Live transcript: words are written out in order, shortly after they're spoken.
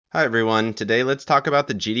Hi everyone, today let's talk about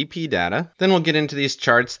the GDP data, then we'll get into these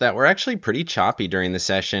charts that were actually pretty choppy during the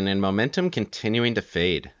session and momentum continuing to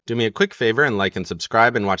fade. Do me a quick favor and like and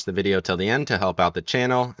subscribe and watch the video till the end to help out the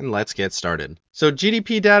channel, and let's get started. So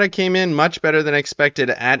GDP data came in much better than expected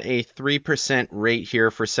at a 3% rate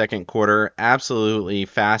here for second quarter, absolutely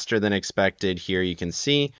faster than expected here. You can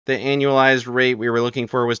see the annualized rate we were looking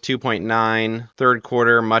for was 2.9, third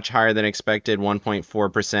quarter much higher than expected,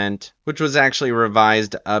 1.4%, which was actually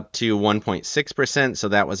revised up to 1.6%, so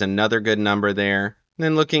that was another good number there. And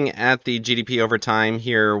then looking at the GDP over time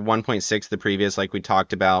here, 1.6 the previous, like we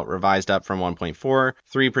talked about, revised up from 1.4,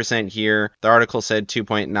 3% here. The article said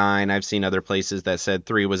 2.9. I've seen other places that said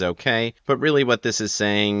 3 was okay. But really what this is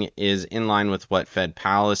saying is in line with what Fed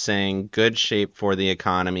Powell is saying, good shape for the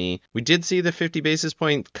economy. We did see the 50 basis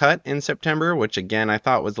point cut in September, which again I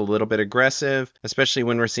thought was a little bit aggressive, especially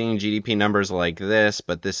when we're seeing GDP numbers like this.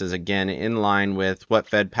 But this is again in line with what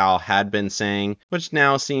Fed Powell had been saying, which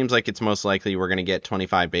now seems like it's most likely we're going to get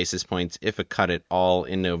 25 basis points, if a cut at all,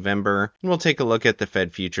 in November. And we'll take a look at the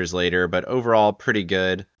Fed futures later, but overall pretty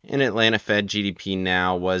good. In Atlanta, Fed GDP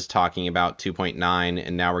now was talking about 2.9,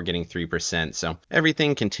 and now we're getting 3%. So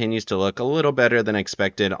everything continues to look a little better than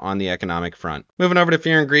expected on the economic front. Moving over to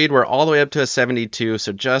fear and greed, we're all the way up to a 72,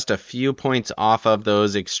 so just a few points off of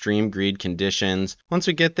those extreme greed conditions. Once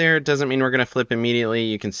we get there, it doesn't mean we're going to flip immediately.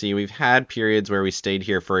 You can see we've had periods where we stayed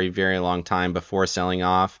here for a very long time before selling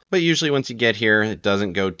off. But usually once you get here, it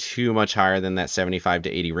doesn't go too much higher than that 75 to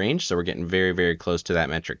 80 range. So we're getting very close to that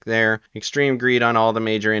metric there. Extreme greed on all the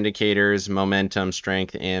major indicators, momentum,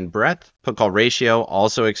 strength, and breadth. Put call ratio,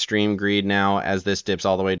 also extreme greed now as this dips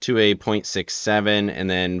all the way to a 0.67, and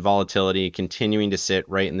then volatility continuing to sit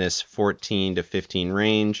right in this 14 to 15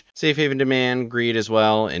 range. Safe haven demand, greed as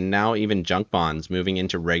well, and now even junk bonds moving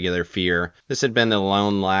into regular fear. This had been the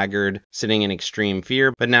lone laggard sitting in extreme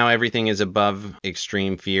fear, but now everything is above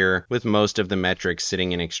extreme fear with most of the metrics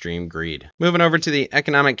sitting in extreme greed. Moving over to the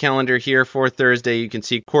economic calendar here for Thursday, you can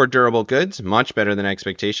see core durable goods, much better than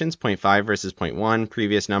expectations, 0.5 versus 0.1.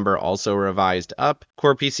 Previous number also revised up.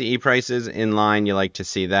 Core PCE prices in line, you like to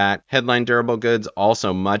see that. Headline durable goods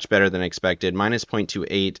also much better than expected, minus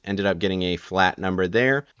 0.28, ended up getting a flat number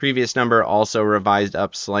there. Previous number also revised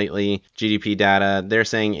up slightly. GDP data, they're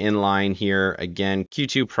saying in line here. Again,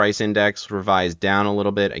 Q2 price index revised down a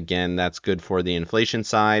little bit. Again, that's good for the inflation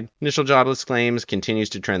side. Initial jobless claims continues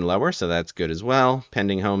to trend lower, so that's good as well.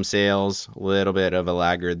 Pending home sales, a little bit of a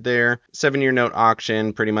laggard there. 7-year note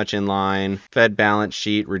auction, pretty much in line. Fed balance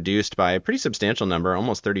sheet reduced by a pretty substantial number,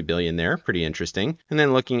 almost 30 billion there, pretty interesting. And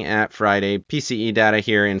then looking at Friday, PCE data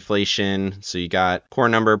here, inflation. So you got core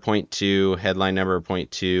number 0.2, headline number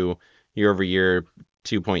 0.2, year over year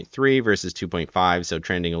 2.3 versus 2.5, so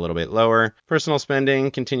trending a little bit lower. Personal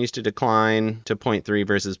spending continues to decline to 0.3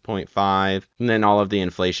 versus 0.5. And then all of the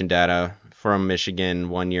inflation data from Michigan,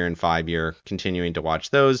 1 year and 5 year, continuing to watch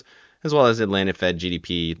those, as well as Atlanta Fed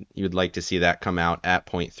GDP. You would like to see that come out at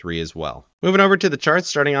 0.3 as well. Moving over to the charts,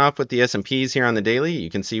 starting off with the S&Ps here on the daily, you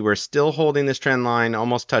can see we're still holding this trend line,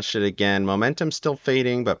 almost touched it again. Momentum still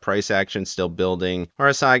fading, but price action still building.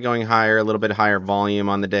 RSI going higher, a little bit higher volume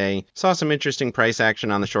on the day. Saw some interesting price action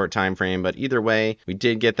on the short time frame, but either way, we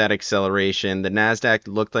did get that acceleration. The NASDAQ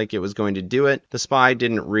looked like it was going to do it. The SPY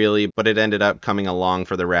didn't really, but it ended up coming along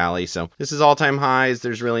for the rally. So this is all-time highs.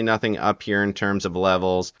 There's really nothing up here in terms of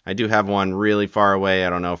levels. I do have one really far away. I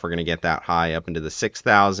don't know if we're going to get that high up into the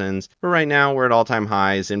 6,000s, but right now we're at all-time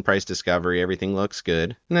highs in price discovery. Everything looks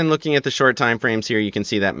good. And then looking at the short time frames here, you can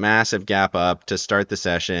see that massive gap up to start the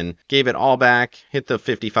session. Gave it all back, hit the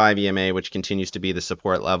 55 EMA, which continues to be the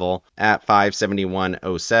support level at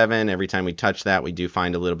 571.07. Every time we touch that, we do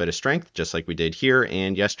find a little bit of strength, just like we did here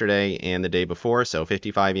and yesterday and the day before. So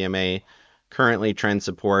 55 EMA. Currently trend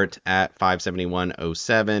support at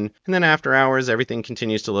 571.07. And then after hours, everything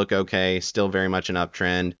continues to look okay. Still very much an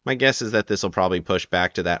uptrend. My guess is that this will probably push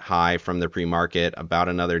back to that high from the pre-market, about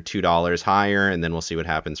another $2 higher, and then we'll see what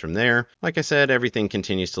happens from there. Like I said, everything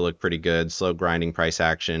continues to look pretty good. Slow grinding price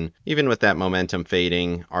action. Even with that momentum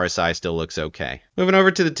fading, RSI still looks okay. Moving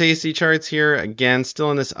over to the Tasty charts here, again,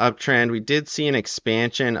 still in this uptrend. We did see an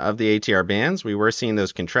expansion of the ATR bands. We were seeing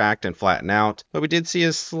those contract and flatten out, but we did see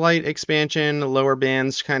a slight expansion. Lower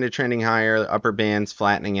bands kind of trending higher, upper bands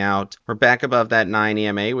flattening out. We're back above that 9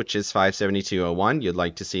 EMA, which is 572.01. You'd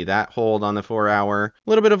like to see that hold on the 4 hour. A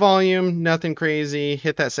little bit of volume, nothing crazy.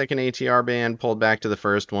 Hit that second ATR band, pulled back to the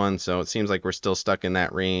first one, so it seems like we're still stuck in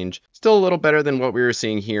that range. Still a little better than what we were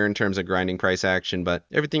seeing here in terms of grinding price action, but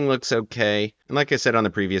everything looks okay. And like I said on the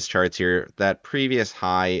previous charts here, that previous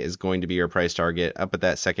high is going to be your price target up at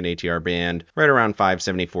that second ATR band, right around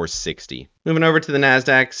 574.60. Moving over to the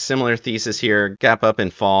NASDAQ, similar thesis here, gap up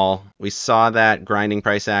and fall. We saw that grinding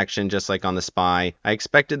price action just like on the SPY. I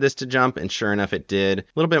expected this to jump, and sure enough it did. A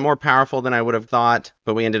little bit more powerful than I would have thought,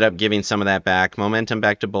 but we ended up giving some of that back. Momentum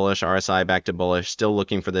back to bullish, RSI back to bullish, still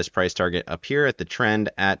looking for this price target up here at the trend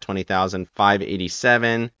at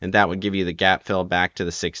 20,587, and that would give you the gap fill back to the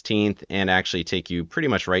 16th and actually take you pretty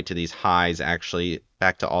much right to these highs, actually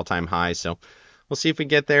back to all-time highs. So we'll see if we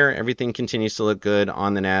get there. Everything continues to look good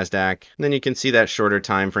on the NASDAQ. And then you can see that shorter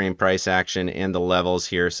time frame price action and the levels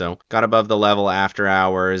here. So got above the level after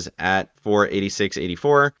hours at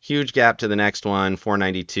 486.84. Huge gap to the next one,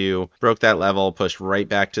 492. Broke that level, pushed right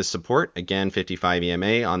back to support. Again, 55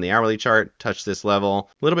 EMA on the hourly chart. Touched this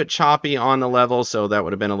level. A little bit choppy on the level, so that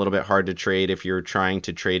would have been a little bit hard to trade if you're trying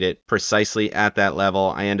to trade it precisely at that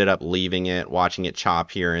level. I ended up leaving it, watching it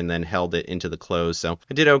chop here, and then held it into the close. So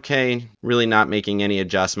I did okay. Really not making any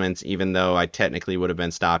adjustments, even though I technically would have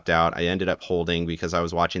been stopped out. I ended up holding because I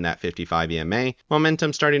was watching that 55 EMA.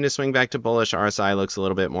 Momentum starting to swing back to bullish. RSI looks a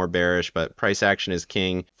little bit more bearish, but price action is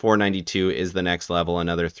king. 492 is the next level,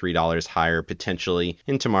 another $3 higher potentially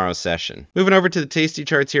in tomorrow's session. Moving over to the Tasty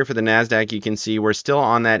charts here for the NASDAQ, you can see we're still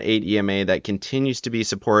on that 8 EMA that continues to be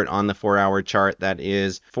support on the 4-hour chart. That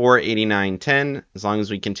is 489.10. As long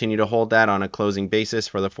as we continue to hold that on a closing basis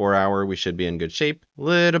for the 4-hour, we should be in good shape. A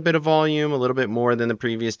little bit of volume, a little bit more than the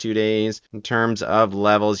previous 2 days. In terms of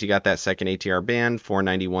levels, you got that second ATR band,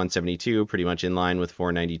 491.72, pretty much in line with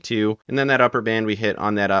 492. And then that upper band we hit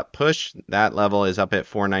on that up push. That level is up at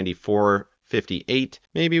 494.58.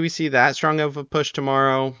 Maybe we see that strong of a push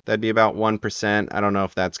tomorrow. That'd be about 1%. I don't know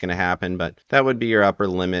if that's going to happen, but that would be your upper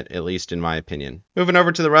limit, at least in my opinion. Moving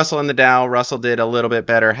over to the Russell and the Dow. Russell did a little bit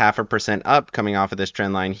better, 0.5% up, coming off of this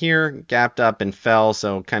trend line here. Gapped up and fell,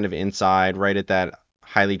 so kind of inside, right at that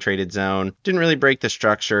highly traded zone. Didn't really break the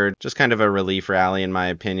structure, just kind of a relief rally in my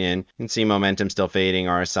opinion. You can see momentum still fading.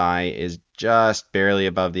 RSI is just barely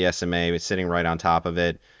above the SMA. It's sitting right on top of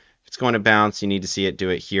it. It's going to bounce. You need to see it do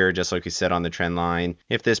it here, just like we said on the trend line.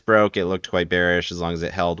 If this broke, it looked quite bearish. As long as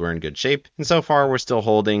it held, we're in good shape. And so far, we're still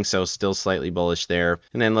holding, so still slightly bullish there.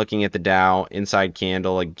 And then looking at the Dow, inside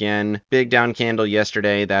candle again. Big down candle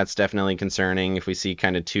yesterday. That's definitely concerning. If we see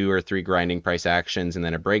kind of 2 or 3 grinding price actions and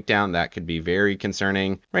then a breakdown, that could be very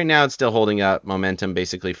concerning. Right now, it's still holding up. Momentum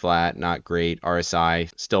basically flat, not great. RSI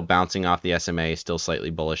still bouncing off the SMA, still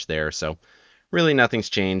slightly bullish there. So really nothing's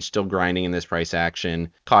changed, still grinding in this price action.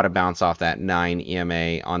 Caught a bounce off that 9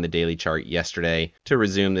 EMA on the daily chart yesterday to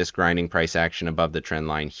resume this grinding price action above the trend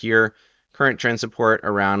line here. Current trend support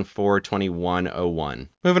around 421.01.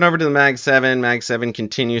 Moving over to the Mag 7. Mag 7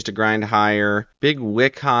 continues to grind higher. Big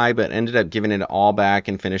wick high, but ended up giving it all back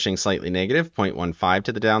and finishing slightly negative, 0.15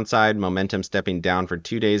 to the downside. Momentum stepping down for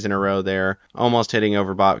 2 days in a row there, almost hitting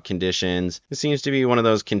overbought conditions. It seems to be one of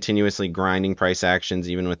those continuously grinding price actions,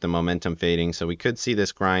 even with the momentum fading, so we could see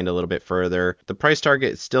this grind a little bit further. The price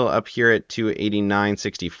target is still up here at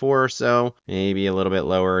 289.64 or so, maybe a little bit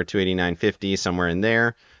lower, 289.50, somewhere in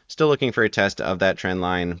there. Still looking for a test of that trend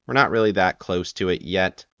line. We're not really that close to it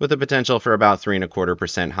yet, with the potential for about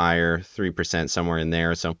 3.25% higher, 3% somewhere in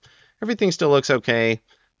there. So everything still looks okay. A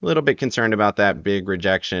little bit concerned about that big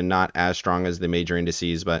rejection, not as strong as the major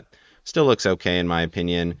indices, but still looks okay in my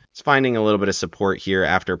opinion. It's finding a little bit of support here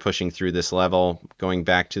after pushing through this level, going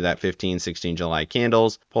back to that 15-16 July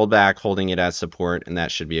candles, pulled back, holding it as support, and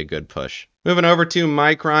that should be a good push. Moving over to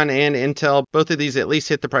Micron and Intel, both of these at least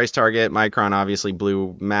hit the price target. Micron obviously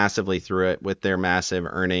blew massively through it with their massive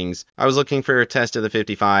earnings. I was looking for a test of the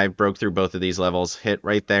 55, broke through both of these levels, hit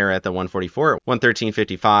right there at the 144 at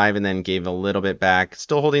 113.55, and then gave a little bit back.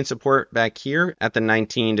 Still holding support back here at the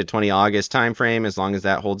 19 to 20 August timeframe. As long as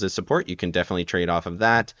that holds its support, you can definitely trade off of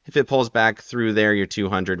that. If it pulls back through there, your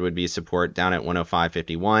 200 would be support down at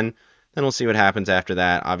 105.51. Then we'll see what happens after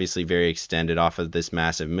that. Obviously very extended off of this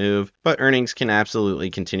massive move, but earnings can absolutely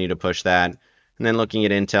continue to push that. And then looking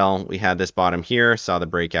at Intel, we had this bottom here, saw the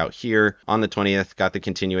breakout here. On the 20th, got the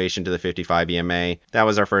continuation to the 55 EMA. That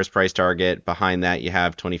was our first price target. Behind that, you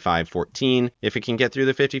have 25.14. If it can get through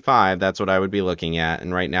the 55, that's what I would be looking at.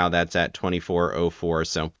 And right now, that's at 24.04.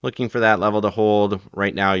 So looking for that level to hold.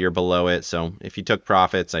 Right now, you're below it. So if you took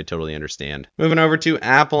profits, I totally understand. Moving over to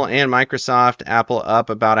Apple and Microsoft. Apple up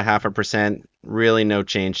about 0.5%. Really no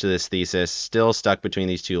change to this thesis. Still stuck between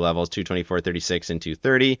these two levels, 224.36 and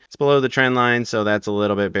 230. It's below the trend line, so that's a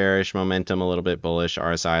little bit bearish. Momentum a little bit bullish.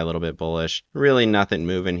 RSI a little bit bullish. Really nothing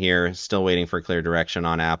moving here. Still waiting for clear direction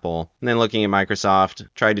on Apple. And then looking at Microsoft,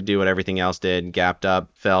 tried to do what everything else did. Gapped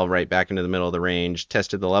up, fell right back into the middle of the range.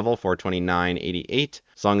 Tested the level, 429.88.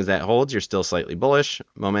 As long as that holds, you're still slightly bullish.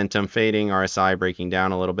 Momentum fading, RSI breaking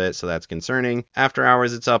down a little bit, so that's concerning. After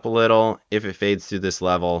hours, it's up a little. If it fades through this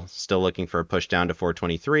level, still looking for a push down to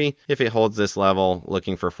 423. If it holds this level,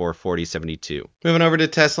 looking for 440.72. Moving over to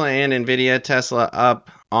Tesla and NVIDIA. Tesla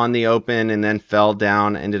up on the open and then fell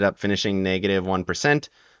down, ended up finishing negative 1%,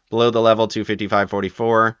 below the level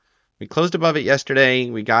 255.44. We closed above it yesterday.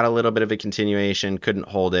 We got a little bit of a continuation, couldn't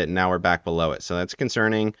hold it, and now we're back below it. So that's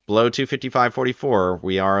concerning. Below 255.44,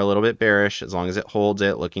 we are a little bit bearish as long as it holds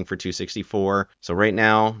it, looking for 264. So right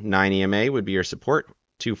now, 9 EMA would be your support.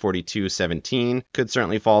 242.17. Could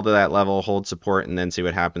certainly fall to that level, hold support, and then see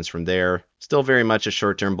what happens from there. Still very much a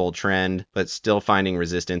short-term bull trend, but still finding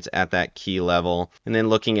resistance at that key level. And then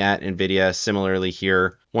looking at NVIDIA, similarly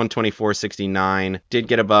here, 124.69, did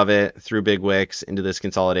get above it through big wicks into this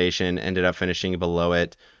consolidation, ended up finishing below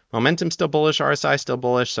it. Momentum still bullish, RSI still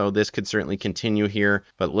bullish, so this could certainly continue here,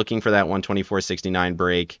 but looking for that 124.69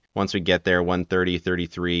 break. Once we get there,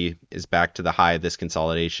 130.33 is back to the high of this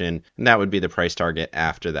consolidation, and that would be the price target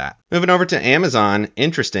after that. Moving over to Amazon,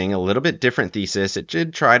 interesting, a little bit different thesis. It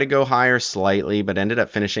did try to go higher slightly, but ended up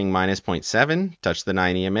finishing minus 0.7, touched the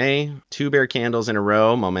 9 EMA, 2 bear candles in a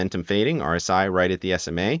row, momentum fading, RSI right at the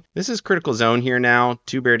SMA. This is critical zone here now,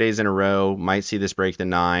 2 bear days in a row, might see this break the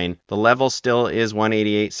 9. The level still is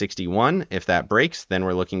 188.61. If that breaks, then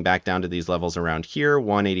we're looking back down to these levels around here,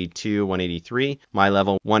 182, 183. My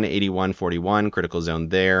level, 181.41, critical zone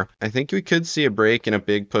there. I think we could see a break and a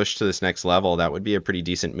big push to this next level. That would be a pretty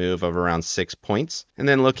decent move of around 6 points. And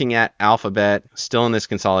then looking at Alphabet, still in this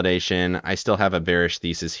consolidation, I still have a bearish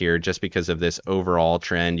thesis here just because of this overall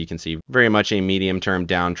trend. You can see very much a medium-term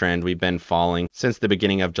downtrend. We've been falling since the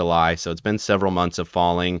beginning of July, so it's been several months of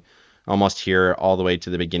falling. Almost here all the way to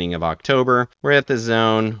the beginning of October. We're at the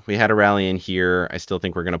zone. We had a rally in here. I still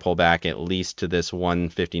think we're going to pull back at least to this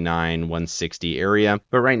 159, 160 area.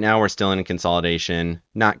 But right now we're still in a consolidation,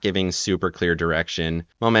 not giving super clear direction.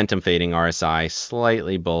 Momentum fading, RSI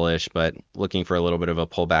slightly bullish, but looking for a little bit of a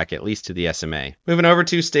pullback at least to the SMA. Moving over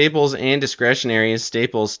to staples and discretionaries.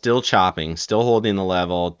 Staples still chopping, still holding the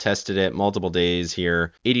level. Tested it multiple days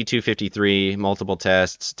here. 82.53, multiple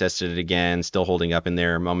tests, tested it again, still holding up in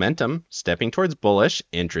there. Momentum stepping towards bullish.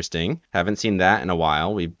 Interesting. Haven't seen that in a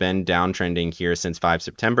while. We've been downtrending here since 5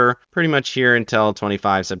 September, pretty much here until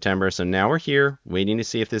 25 September. So now we're here waiting to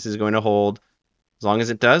see if this is going to hold. As long as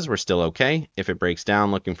it does, we're still okay. If it breaks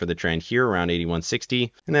down, looking for the trend here around 81.60.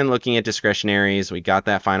 And then looking at discretionaries, we got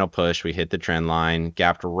that final push. We hit the trend line,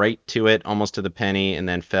 gapped right to it, almost to the penny, and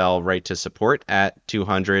then fell right to support at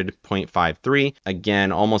 200.53.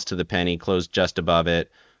 Again, almost to the penny, closed just above it.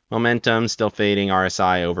 Momentum still fading,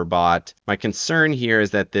 RSI overbought. My concern here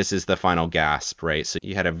is that this is the final gasp, right? So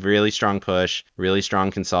you had a really strong push, really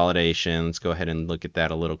strong consolidation. Let's go ahead and look at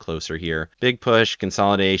that a little closer here. Big push,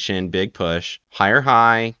 consolidation, big push. Higher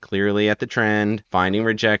high, clearly at the trend, finding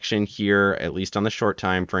rejection here, at least on the short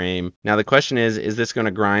time frame. Now the question is this going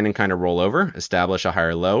to grind and kind of roll over, establish a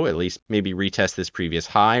higher low, at least maybe retest this previous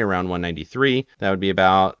high around 193? That would be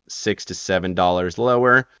about $6 to $7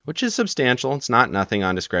 lower, which is substantial. It's not nothing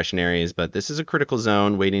on discretionaries, but this is a critical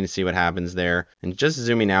zone, waiting to see what happens there. And just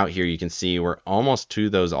zooming out here, you can see we're almost to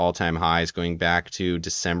those all-time highs going back to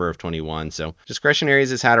December of 21. So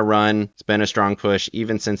discretionaries has had a run. It's been a strong push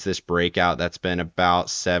even since this breakout. That's been about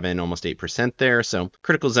 7, almost 8% there. So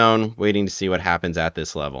critical zone, waiting to see what happens at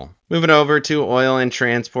this level. Moving over to oil and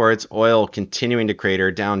transports, oil continuing to crater,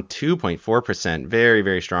 down 2.4%. Very,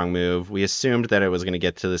 very strong move. We assumed that it was going to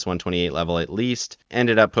get to this 128 level at least.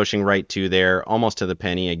 Ended up pushing right to there, almost to the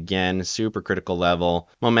penny again. Super critical level.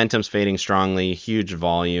 Momentum's fading strongly, huge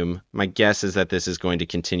volume. My guess is that this is going to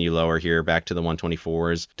continue lower here, back to the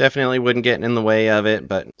 124s. Definitely wouldn't get in the way of it,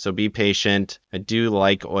 but so be patient. I do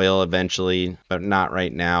like oil eventually, but not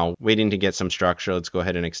right now. Waiting to get some structure. Let's go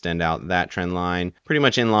ahead and extend out that trend line. Pretty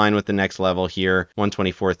much in line with the next level here,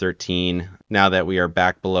 124.13, now that we are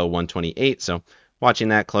back below 128. So watching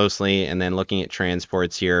that closely, and then looking at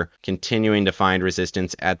transports here, continuing to find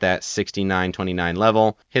resistance at that 69.29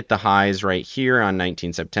 level. Hit the highs right here on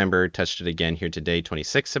 19 September, touched it again here today,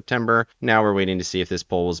 26 September. Now we're waiting to see if this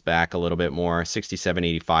pulls back a little bit more.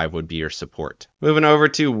 67.85 would be your support. Moving over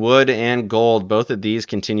to wood and gold, both of these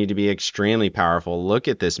continue to be extremely powerful. Look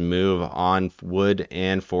at this move on wood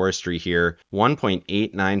and forestry here,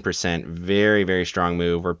 1.89%, very, very strong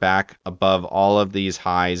move. We're back above all of these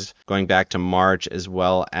highs going back to March, as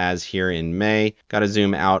well as here in May. Got to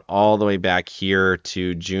zoom out all the way back here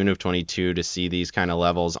to June of 22 to see these kind of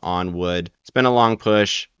levels on wood. It's been a long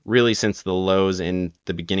push, Really, since the lows in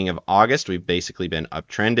the beginning of August, we've basically been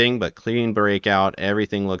uptrending, but clean breakout.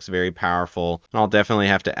 Everything looks very powerful. And I'll definitely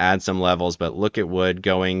have to add some levels, but look at wood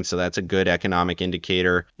going, so that's a good economic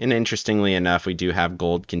indicator. And interestingly enough, we do have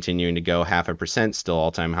gold continuing to go 0.5%, still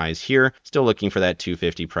all-time highs here. Still looking for that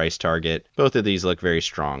 250 price target. Both of these look very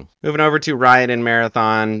strong. Moving over to RIOT and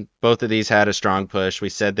Marathon. Both of these had a strong push. We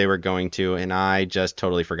said they were going to, and I just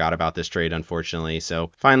totally forgot about this trade, unfortunately.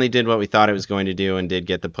 So finally did what we thought it was going to do and did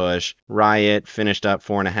get the push. RIOT finished up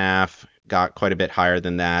 4.5. Got quite a bit higher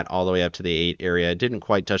than that, all the way up to the 8 area. Didn't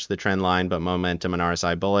quite touch the trend line, but momentum and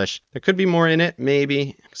RSI bullish. There could be more in it,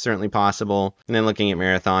 maybe, certainly possible. And then looking at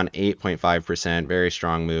Marathon, 8.5%, very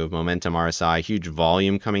strong move. Momentum RSI, huge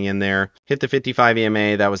volume coming in there. Hit the 55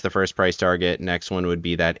 EMA, that was the first price target. Next one would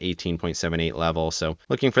be that 18.78 level. So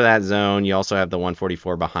looking for that zone. You also have the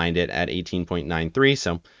 144 behind it at 18.93.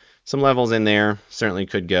 So some levels in there certainly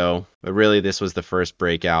could go, but really this was the first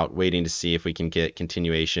breakout, waiting to see if we can get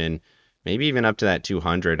continuation. Maybe even up to that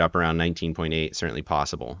 200, up around 19.8, certainly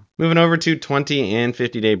possible. Moving over to 20 and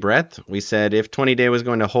 50-day breadth. We said if 20-day was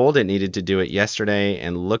going to hold, it needed to do it yesterday.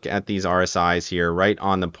 And look at these RSIs here, right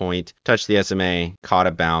on the point. Touched the SMA, caught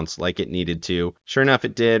a bounce like it needed to. Sure enough,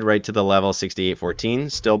 it did, right to the level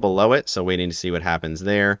 68.14. Still below it, so waiting to see what happens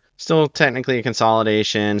there. Still technically a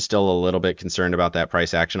consolidation. Still a little bit concerned about that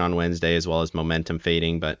price action on Wednesday, as well as momentum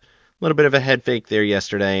fading, but a little bit of a head fake there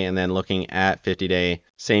yesterday. And then looking at 50-day,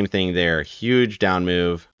 same thing there. Huge down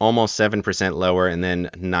move, almost 7% lower, and then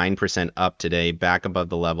 9% up today, back above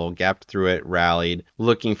the level, gapped through it, rallied,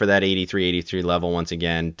 looking for that 83 level once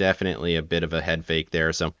again. Definitely a bit of a head fake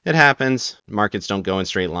there. So it happens. Markets don't go in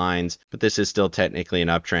straight lines, but this is still technically an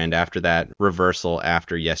uptrend after that reversal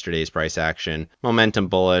after yesterday's price action. Momentum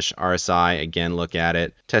bullish, RSI, again, look at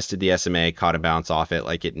it. Tested the SMA, caught a bounce off it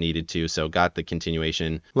like it needed to, so got the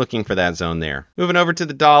continuation. Looking for that zone there. Moving over to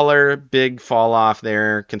the dollar, big fall off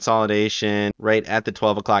there. Consolidation right at the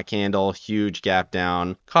 12 o'clock candle, huge gap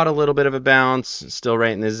down, caught a little bit of a bounce, still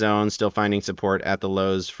right in this zone, still finding support at the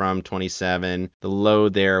lows from 27. The low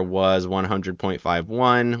there was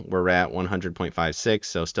 100.51. We're at 100.56,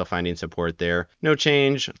 so still finding support there. No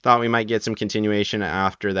change. Thought we might get some continuation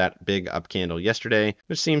after that big up candle yesterday,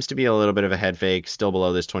 which seems to be a little bit of a head fake, still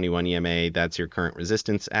below this 21 EMA. That's your current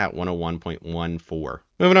resistance at 101.14.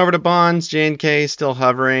 Moving over to bonds, J&K still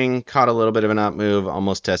hovering, caught a little bit of an up move,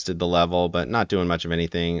 almost tested the level, but not doing much of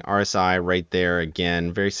anything. RSI right there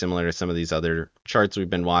again, very similar to some of these other charts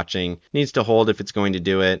we've been watching. Needs to hold if it's going to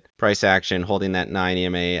do it. Price action holding that 9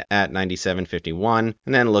 EMA at 97.51.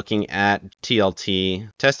 And then looking at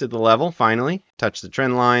TLT, tested the level finally, touched the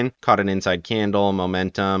trend line, caught an inside candle,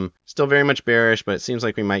 momentum. Still very much bearish, but it seems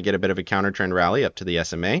like we might get a bit of a counter trend rally up to the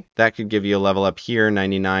SMA. That could give you a level up here,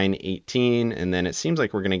 99.18, and then it seems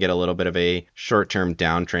like we're going to get a little bit of a short-term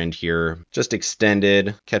downtrend here. Just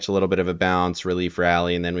extended, catch a little bit of a bounce, relief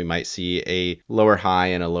rally, and then we might see a lower high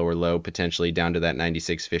and a lower low potentially down to that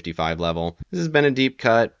 96.55 level. This has been a deep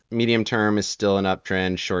cut. Medium term is still an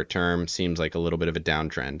uptrend. Short term seems like a little bit of a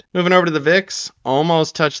downtrend. Moving over to the VIX,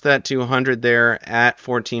 almost touched that 200 there at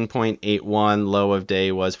 14.81. Low of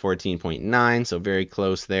day was 14.9, so very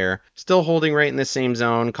close there. Still holding right in the same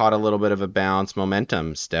zone. Caught a little bit of a bounce.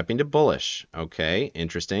 Momentum stepping to bullish. Okay,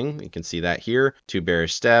 interesting. You can see that here. 2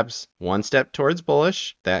 bearish steps. 1 step towards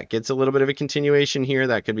bullish. That gets a little bit of a continuation here.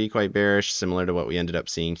 That could be quite bearish, similar to what we ended up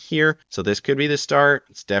seeing here. So this could be the start.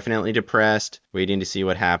 It's definitely depressed. Waiting to see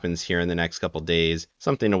what happens here in the next couple days.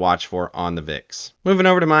 Something to watch for on the VIX. Moving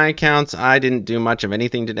over to my accounts, I didn't do much of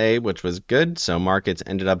anything today, which was good. So markets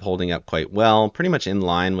ended up holding up quite well, pretty much in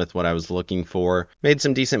line with what I was looking for. Made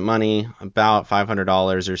some decent money, about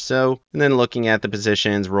 $500 or so. And then looking at the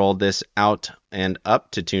positions, rolled this out and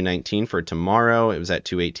up to 219 for tomorrow. It was at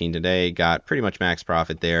 218 today. Got pretty much max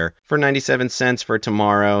profit there for 97 cents for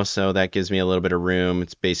tomorrow. So that gives me a little bit of room.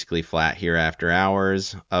 It's basically flat here after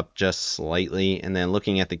hours, up just slightly. And then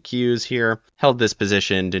looking at the Qs here, held this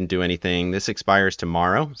position, didn't do anything. This expires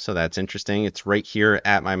tomorrow, so that's interesting. It's right here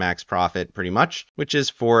at my max profit pretty much, which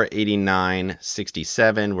is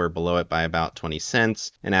 489.67. We're below it by about 20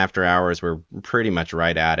 cents. And after hours, we're pretty much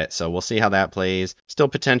right at it. So we'll see how that plays. Still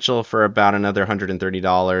potential for about another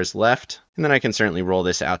 $130 left. And then I can certainly roll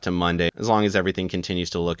this out to Monday as long as everything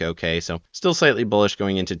continues to look okay. So still slightly bullish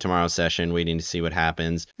going into tomorrow's session, waiting to see what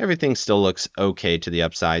happens. Everything still looks okay to the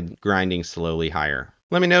upside, grinding slowly higher.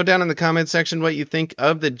 Let me know down in the comments section what you think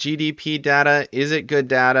of the GDP data. Is it good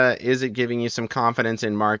data? Is it giving you some confidence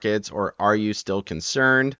in markets, or are you still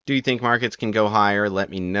concerned? Do you think markets can go higher? Let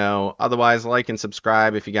me know. Otherwise, like and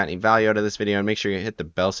subscribe if you got any value out of this video, and make sure you hit the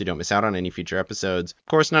bell so you don't miss out on any future episodes. Of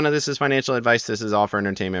course, none of this is financial advice. This is all for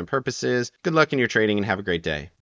entertainment purposes. Good luck in your trading and have a great day.